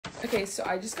Okay, so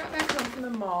I just got back home from the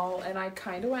mall and I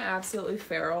kind of went absolutely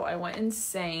feral. I went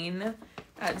insane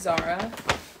at Zara.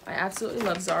 I absolutely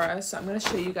love Zara, so I'm going to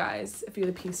show you guys a few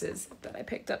of the pieces that I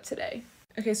picked up today.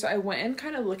 Okay, so I went in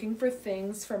kind of looking for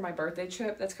things for my birthday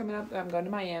trip that's coming up. I'm going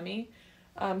to Miami.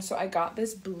 So I got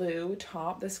this blue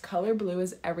top. This color blue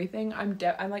is everything. I'm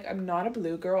not a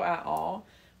blue girl at all,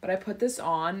 but I put this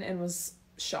on and was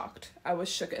shocked. I was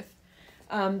shooketh.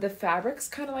 The fabric's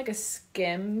kind of like a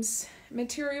Skims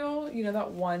material. You know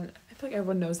that one, I feel like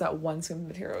everyone knows that one Skims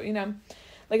material, you know?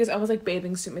 Like it's almost like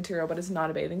bathing suit material, but it's not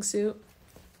a bathing suit.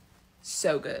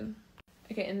 So good.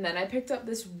 Okay, and then I picked up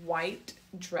this white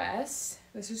dress.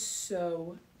 This is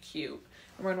so cute.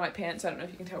 I'm wearing white pants, so I don't know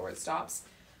if you can tell where it stops.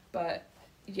 But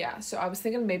yeah, so I was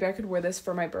thinking maybe I could wear this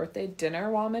for my birthday dinner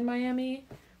while I'm in Miami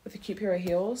with a cute pair of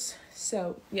heels.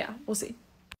 So yeah, we'll see.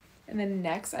 And then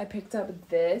next I picked up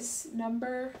this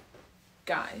number.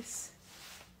 Guys,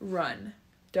 run.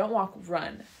 Don't walk,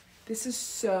 run. This is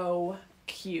so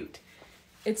cute.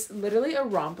 It's literally a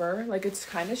romper. Like it's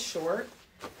kind of short,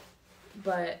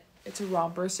 but it's a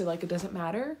romper, so like it doesn't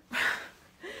matter.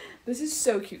 This is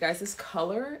so cute, guys. This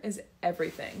color is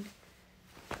everything.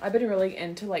 I've been really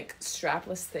into like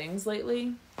strapless things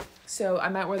lately, so I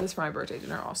might wear this for my birthday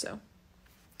dinner also.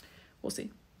 We'll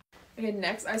see. Okay,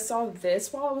 next I saw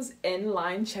this while I was in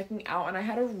line checking out and I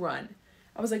had to run.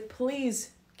 I was like,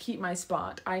 please keep my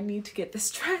spot. I need to get this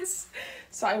dress.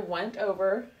 So I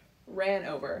ran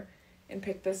over and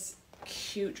picked this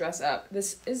cute dress up.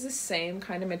 This is the same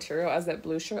kind of material as that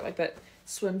blue shirt, like that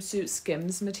swimsuit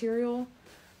Skims material.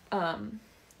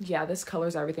 Yeah, this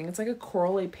color's everything. It's like a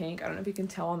corally pink. I don't know if you can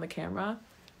tell on the camera.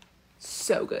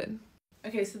 So good.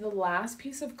 Okay, so the last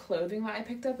piece of clothing that I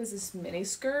picked up is this mini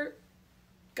skirt.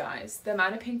 Guys, the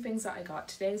amount of pink things that I got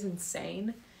today is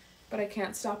insane, but I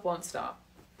can't stop, won't stop.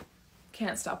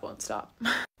 Can't stop, won't stop.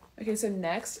 Okay, so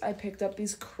next I picked up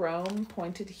these chrome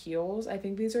pointed heels. I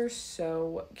think these are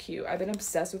so cute. I've been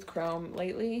obsessed with chrome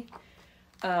lately.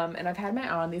 And I've had my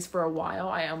eye on these for a while.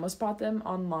 I almost bought them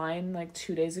online like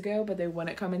 2 days ago, but they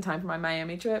wouldn't come in time for my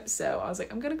Miami trip. So I was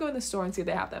like, I'm going to go in the store and see if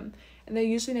they have them. And they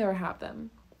usually never have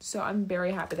them. So I'm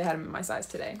very happy they had them in my size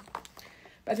today.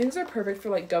 But I think these are perfect for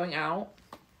like going out.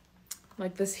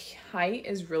 Like this height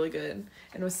is really good.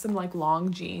 And with some like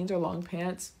long jeans or long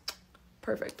pants,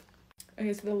 perfect.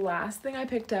 Okay, so the last thing I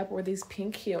picked up were these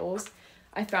pink heels.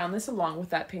 I found this along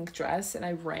with that pink dress and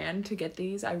I ran to get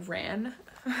these. I ran.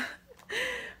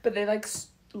 But they like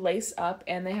lace up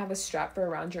and they have a strap for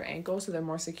around your ankle so they're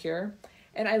more secure.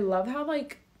 And I love how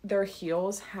like their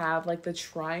heels have like the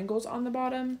triangles on the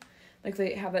bottom. Like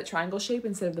they have that triangle shape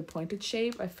instead of the pointed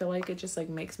shape. I feel like it just like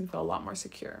makes me feel a lot more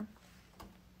secure.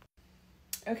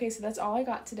 Okay, so that's all I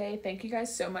got today. Thank you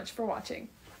guys so much for watching.